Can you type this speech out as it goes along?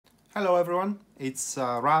Hello everyone, it's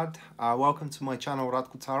Rad. Welcome to my channel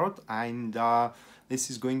Radko Tarot, and this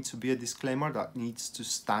is going to be a disclaimer that needs to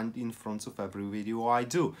stand in front of every video I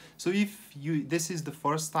do. So if this is the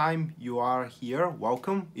first time you are here,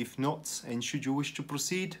 welcome. If not, and should you wish to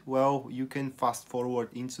proceed, well, you can fast forward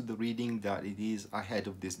into the reading that it is ahead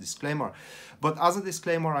of this disclaimer. But as a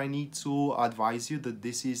disclaimer, I need to advise you that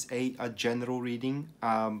this is a general reading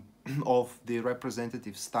of the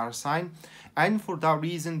representative star sign, and for that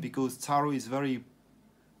reason, because tarot is very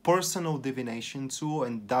personal divination tool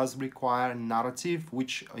and does require narrative,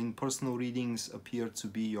 which in personal readings appear to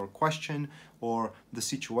be your question or the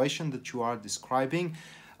situation that you are describing,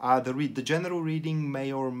 the general reading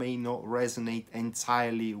may or may not resonate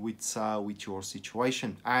entirely with your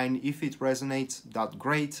situation. And if it resonates, that's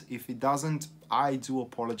great. If it doesn't, I do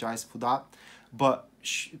apologize for that, but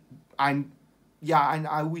and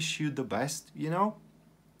I wish you the best, you know,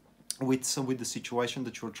 with the situation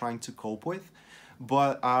that you're trying to cope with.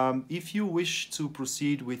 But if you wish to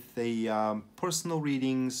proceed with a personal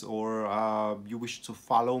readings, or you wish to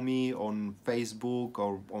follow me on Facebook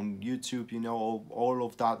or on YouTube, you know, all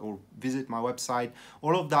of that, or visit my website,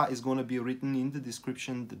 all of that is going to be written in the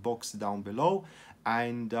description box down below.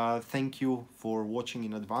 And thank you for watching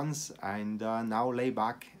in advance, and now lay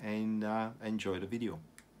back and enjoy the video.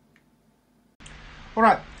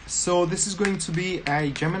 Alright, so this is going to be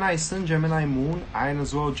a Gemini Sun, Gemini Moon, and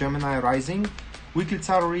as well Gemini Rising. Weekly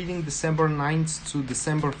tarot reading December 9th to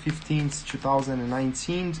December 15th,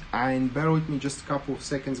 2019. And bear with me just a couple of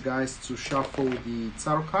seconds, guys, to shuffle the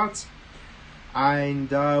tarot cards. And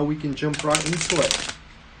we can jump right into it.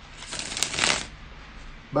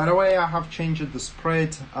 By the way, I have changed the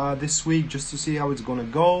spread this week just to see how it's going to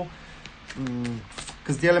go.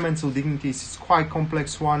 Because the elemental dignities is quite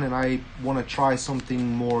complex one, and I want to try something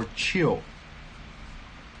more chill.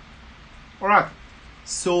 Alright,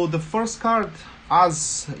 so the first card,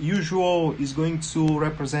 as usual, is going to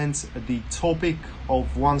represent the topic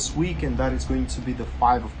of one's week, and that is going to be the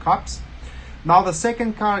Five of Cups. Now the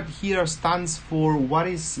second card here stands for what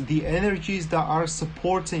is the energies that are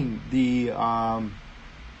supporting the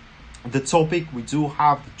topic. We do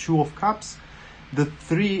have the Two of Cups. The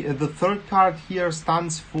third card here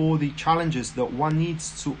stands for the challenges that one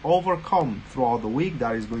needs to overcome throughout the week.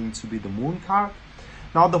 That is going to be the Moon card.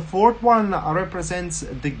 Now the fourth one represents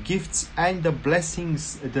the gifts and the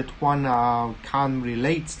blessings that one can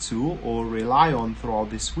relate to or rely on throughout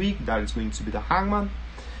this week. That is going to be the Hangman.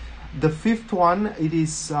 The fifth one, it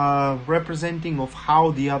is representing of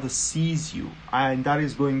how the other sees you, and that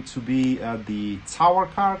is going to be the Tower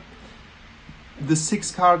card. The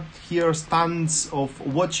sixth card here stands of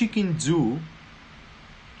what you can do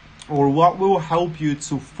or what will help you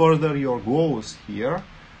to further your goals here.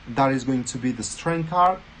 That is going to be the Strength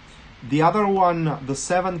card. The other one, the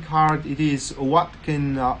seventh card, it is what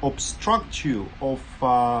can obstruct you of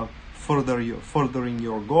furthering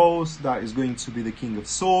your goals. That is going to be the King of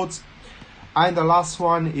Swords. And the last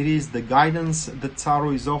one, it is the guidance that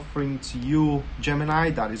tarot is offering to you, Gemini.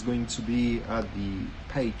 That is going to be the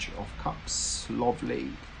Page of Cups.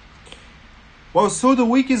 Lovely. Well, so the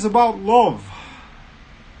week is about love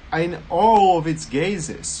in all of its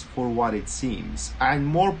gazes, for what it seems, and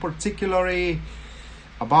more particularly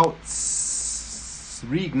about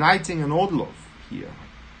reigniting an old love here,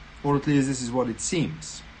 or at least this is what it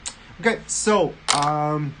seems. Okay, so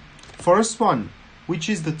first one, which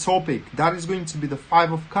is the topic, that is going to be the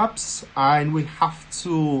Five of Cups, and we have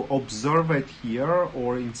to observe it here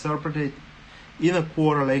or interpret it in a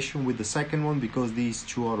correlation with the second one, because these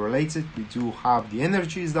two are related. We do have the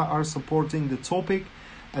energies that are supporting the topic,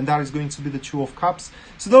 and that is going to be the Two of Cups.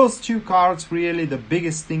 So those two cards, really the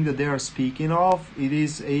biggest thing that they are speaking of, it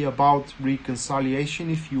is about reconciliation,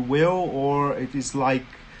 if you will, or it is like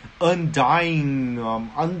undying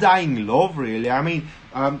love, really. I mean,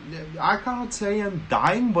 I cannot say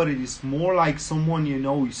undying, but it is more like someone, you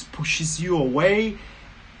know, pushes you away,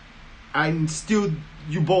 and still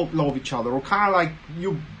you both love each other, or kind of like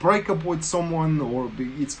you break up with someone, or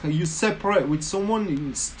it's you separate with someone,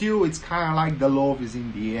 and still it's kind of like the love is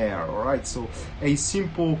in the air. All right, so a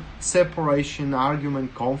simple separation,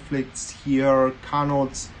 argument, conflicts here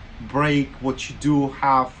cannot break what you do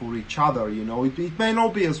have for each other. You know, it may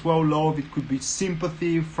not be as well love, it could be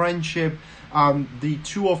sympathy, friendship. The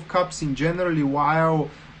Two of Cups in generally, while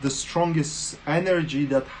the strongest energy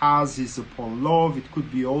that has is upon love, it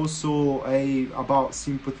could be also about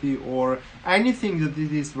sympathy or anything that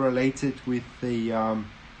it is related with the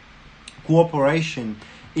cooperation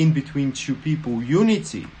in between two people,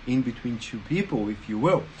 unity in between two people, if you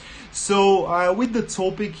will. So with the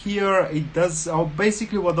topic here, it does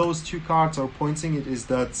basically what those two cards are pointing it is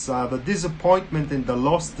that the disappointment and the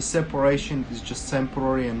loss, the separation is just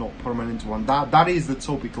temporary and not permanent one. That is the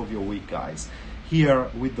topic of your week, guys. Here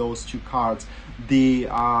with those two cards, the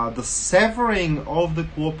severing of the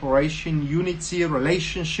cooperation, unity,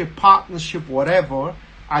 relationship, partnership, whatever,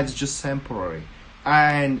 is just temporary.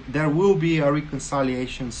 And there will be a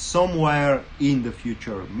reconciliation somewhere in the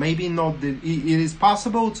future. Maybe not. It is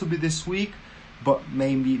possible to be this week, but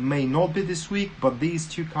maybe may not be this week. But these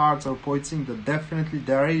two cards are pointing that definitely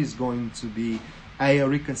there is going to be a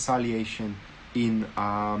reconciliation in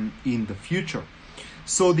the future.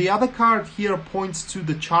 So the other card here points to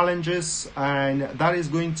the challenges, and that is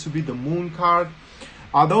going to be the Moon card.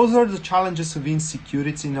 Those are the challenges of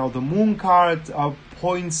insecurity. Now the Moon card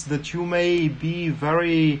points that you may be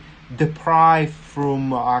very deprived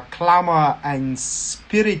from clamor and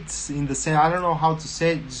spirit, in the sense, I don't know how to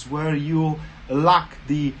say it, is where you lack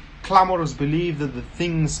the clamorous belief that the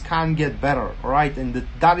things can get better, all right? And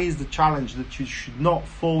that is the challenge, that you should not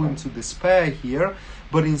fall into despair here,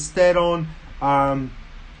 but instead on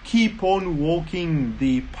keep on walking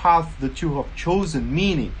the path that you have chosen,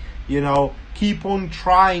 meaning, you know, keep on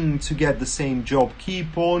trying to get the same job,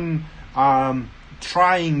 keep on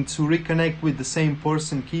trying to reconnect with the same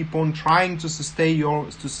person, keep on trying to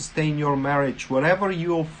sustain your marriage. Whatever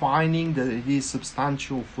you're finding that it is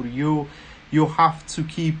substantial for you, you have to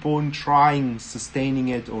keep on trying, sustaining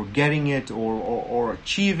it, or getting it, or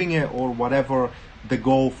achieving it, or whatever the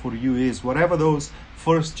goal for you is. Whatever those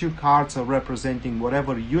first two cards are representing,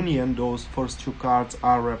 whatever union those first two cards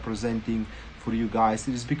are representing for you guys.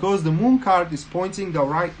 It is because the Moon card is pointing that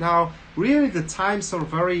right now really the times are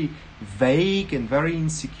very vague and very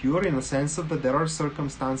insecure, in a sense of that there are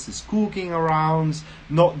circumstances cooking around,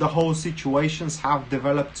 not the whole situations have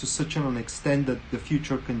developed to such an extent that the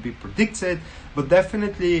future can be predicted, but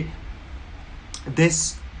definitely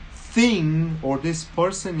this thing or this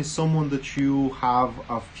person is someone that you have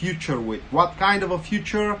a future with. What kind of a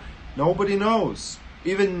future? Nobody knows.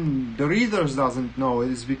 Even the readers doesn't know. It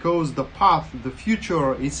is because the path, the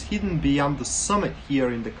future, is hidden beyond the summit here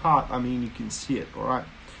in the card. I mean, you can see it, all right?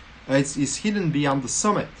 It's hidden beyond the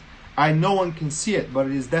summit, and no one can see it, but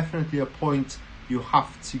it is definitely a point you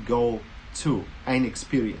have to go to and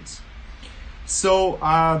experience. So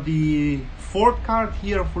the fourth card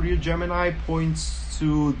here for you, Gemini, points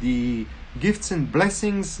to the gifts and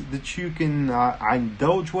blessings that you can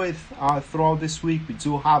indulge with throughout this week. We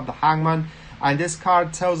do have the Hangman. And this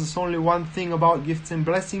card tells us only one thing about gifts and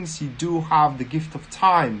blessings. You do have the gift of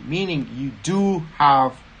time, meaning you do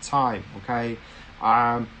have time, okay?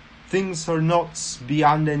 Things are not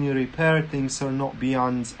beyond any repair. Things are not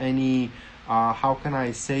beyond any, how can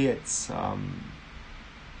I say it?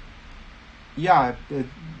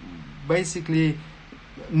 Basically,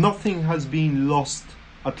 nothing has been lost,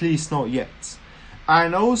 at least not yet.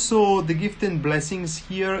 And also the gift and blessings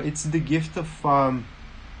here, it's the gift of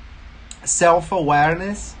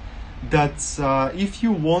self-awareness, that if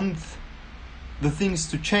you want the things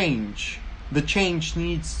to change, the change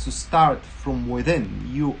needs to start from within.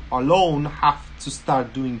 You alone have to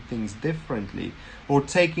start doing things differently, or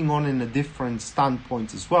taking on in a different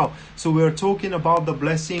standpoint as well. So we're talking about the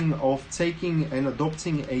blessing of taking and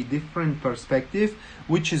adopting a different perspective,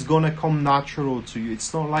 which is gonna come natural to you.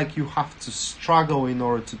 It's not like you have to struggle in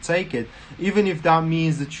order to take it, even if that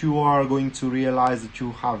means that you are going to realize that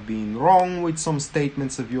you have been wrong with some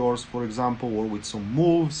statements of yours, for example, or with some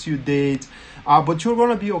moves you did, but you're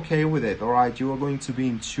gonna be okay with it, all right? You're going to be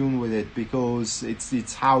in tune with it, because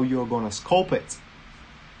it's how you're gonna scope it.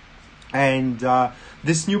 And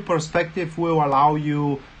this new perspective will allow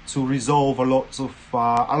you to resolve a lot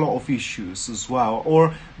of issues as well,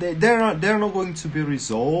 or they're not going to be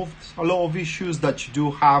resolved. A lot of issues that you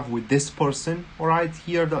do have with this person, all right,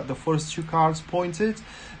 here that the first two cards pointed,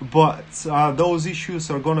 but those issues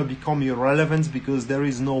are going to become irrelevant, because there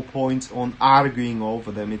is no point on arguing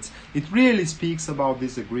over them. It really speaks about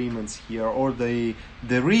disagreements here, or the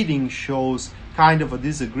reading shows kind of a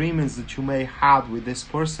disagreements that you may have with this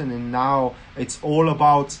person, and now it's all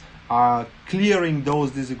about clearing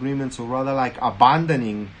those disagreements, or rather like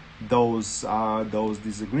abandoning those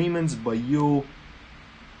disagreements by you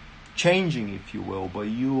changing, if you will, by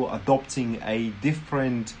you adopting a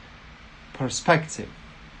different perspective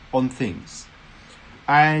on things.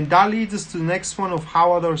 And that leads us to the next one of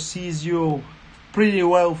how others sees you, pretty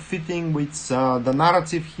well fitting with the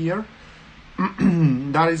narrative here.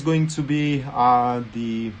 That is going to be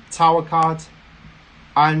the Tower card,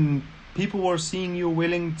 and people were seeing you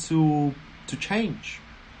willing to change.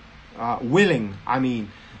 willing,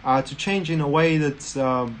 to change in a way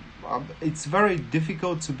that it's very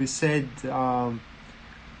difficult to be said,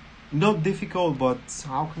 not difficult, but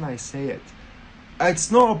how can I say it?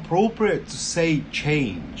 It's not appropriate to say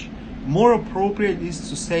change. More appropriate is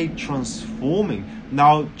to say transforming.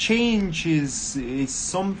 Now, change is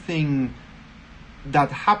something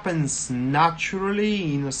that happens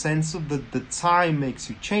naturally, in a sense of that the time makes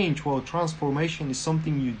you change, while transformation is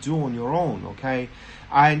something you do on your own, okay?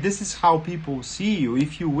 And this is how people see you.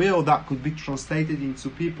 If you will, that could be translated into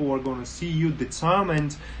people are going to see you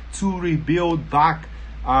determined to rebuild back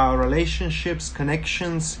relationships,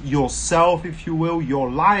 connections, yourself, if you will,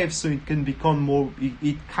 your life, so it can become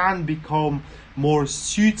more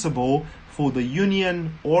suitable for the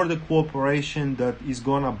union or the cooperation that is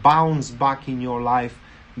gonna bounce back in your life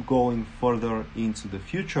going further into the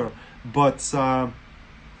future. But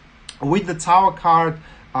with the Tower card,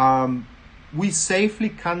 we safely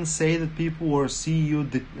can say that people will see you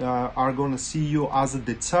are gonna see you as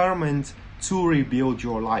determined to rebuild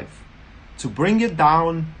your life, to bring it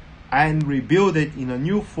down and rebuild it in a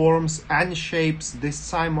new forms and shapes, this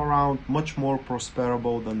time around much more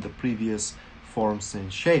prosperable than the previous forms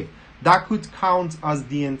and shape. That could count as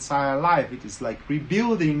the entire life. It is like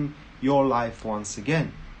rebuilding your life once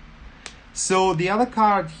again. So the other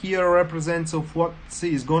card here represents of what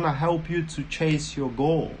is going to help you to chase your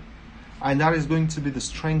goal, and that is going to be the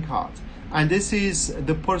Strength card. And this is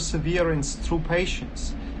the perseverance through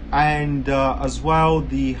patience. And as well,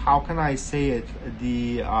 the, how can I say it,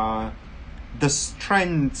 the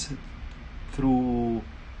strength through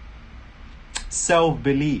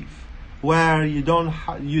self-belief, where you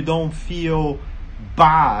don't feel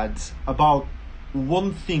bad about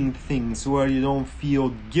wanting things, where you don't feel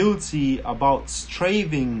guilty about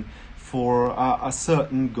striving for a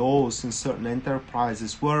certain goals in certain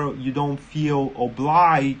enterprises, where you don't feel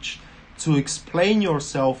obliged to explain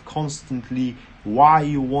yourself constantly why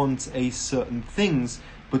you want a certain things,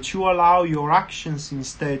 but you allow your actions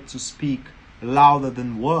instead to speak louder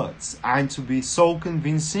than words, and to be so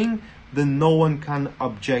convincing that no one can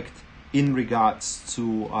object in regards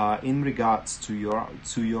to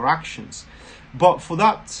your actions. But for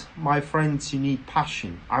that, my friends, you need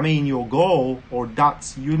passion. Your goal, or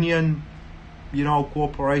that union,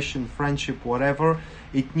 cooperation, friendship, whatever,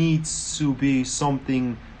 it needs to be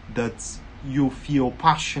something that you feel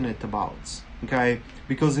passionate about. Okay,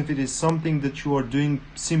 because if it is something that you are doing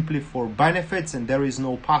simply for benefits and there is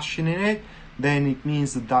no passion in it, then it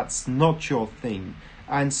means that that's not your thing,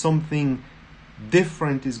 and something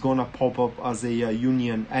different is gonna pop up as a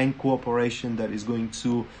union and cooperation that is going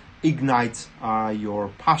to ignite your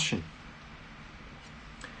passion.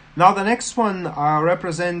 Now the next one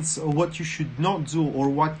represents what you should not do, or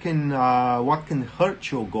what can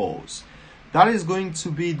hurt your goals. That is going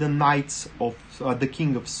to be the Knight of the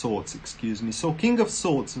King of Swords, excuse me. So King of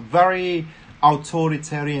Swords, very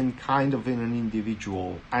authoritarian kind of in an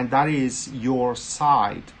individual, and that is your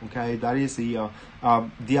side, okay? That is the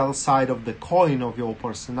other side of the coin of your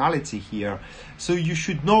personality here. So you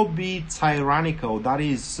should not be tyrannical. That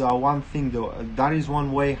is one thing, that is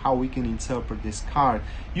one way how we can interpret this card.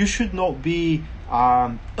 You should not be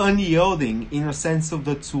unyielding, in a sense of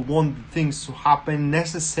that to want things to happen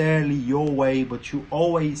necessarily your way, but you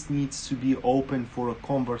always need to be open for a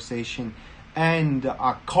conversation and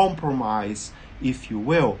a compromise, if you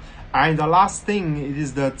will. And the last thing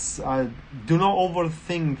is that do not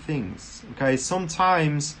overthink things, okay?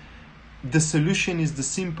 Sometimes the solution is the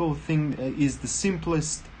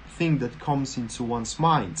simplest thing that comes into one's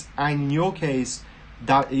mind, and in your case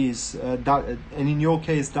that's the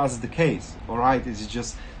case. All right, it's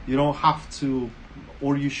just, you don't have to,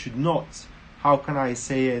 or you should not, how can I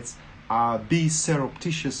say it, be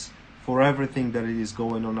surreptitious for everything that it is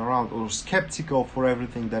going on around, or skeptical for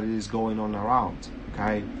everything that it is going on around,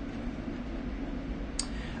 okay?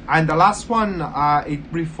 And the last one, it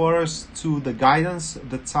refers to the guidance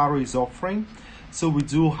that Tarot is offering. So we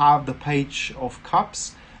do have the Page of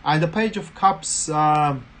Cups, and the Page of Cups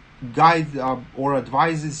guide or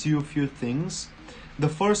advises you a few things. The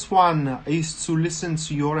first one is to listen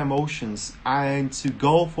to your emotions and to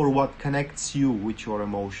go for what connects you with your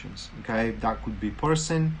emotions, okay? That could be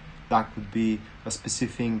person, that could be a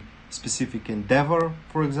specific endeavor,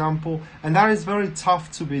 for example, and that is very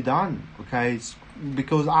tough to be done, okay?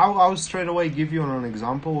 Because I'll straight away give you an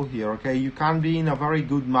example here, okay? You can be in a very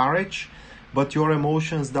good marriage, but your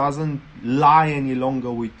emotions doesn't lie any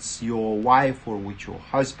longer with your wife or with your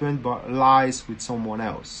husband, but lies with someone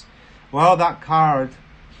else. Well, that card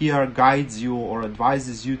here guides you or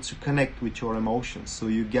advises you to connect with your emotions, so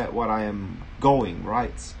you get what I am going,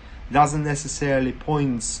 right? Doesn't necessarily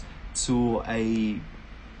points to a,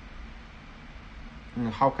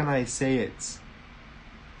 how can I say it,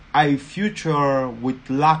 a future with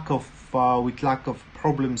lack of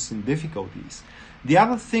problems and difficulties. The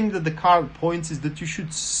other thing that the card points is that you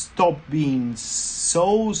should stop being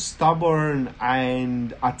so stubborn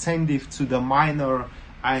and attentive to the minor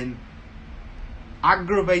and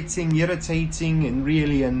aggravating, irritating, and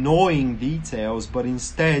really annoying details, but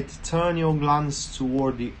instead turn your glance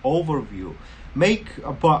toward the overview. Make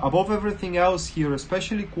above everything else here,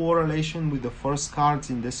 especially correlation with the first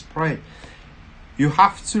cards in this spread, you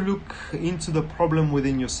have to look into the problem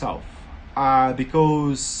within yourself,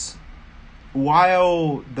 because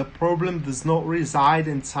while the problem does not reside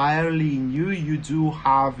entirely in you, you do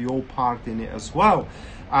have your part in it as well.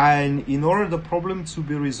 And in order the problem to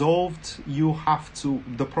be resolved, you have to,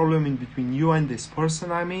 the problem in between you and this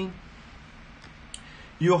person, I mean,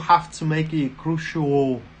 you have to make a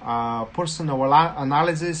crucial personal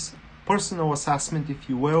analysis, personal assessment, if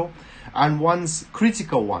you will, and one's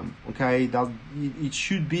critical one. Okay, that it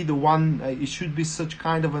should be the one. It should be such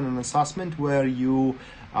kind of an assessment where you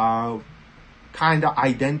kind of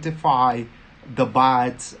identify the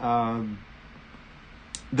bad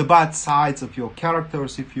sides of your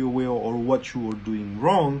characters, if you will, or what you are doing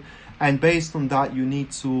wrong, and based on that you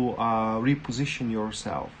need to reposition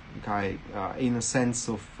yourself, okay, in a sense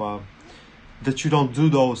of that you don't do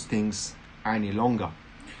those things any longer.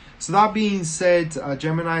 So that being said,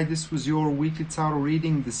 Gemini, this was your weekly tarot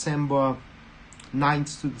reading, December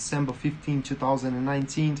 9th to December 15th,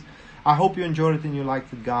 2019. I hope you enjoyed it and you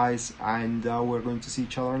liked it, guys, and we're going to see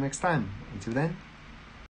each other next time. Until then,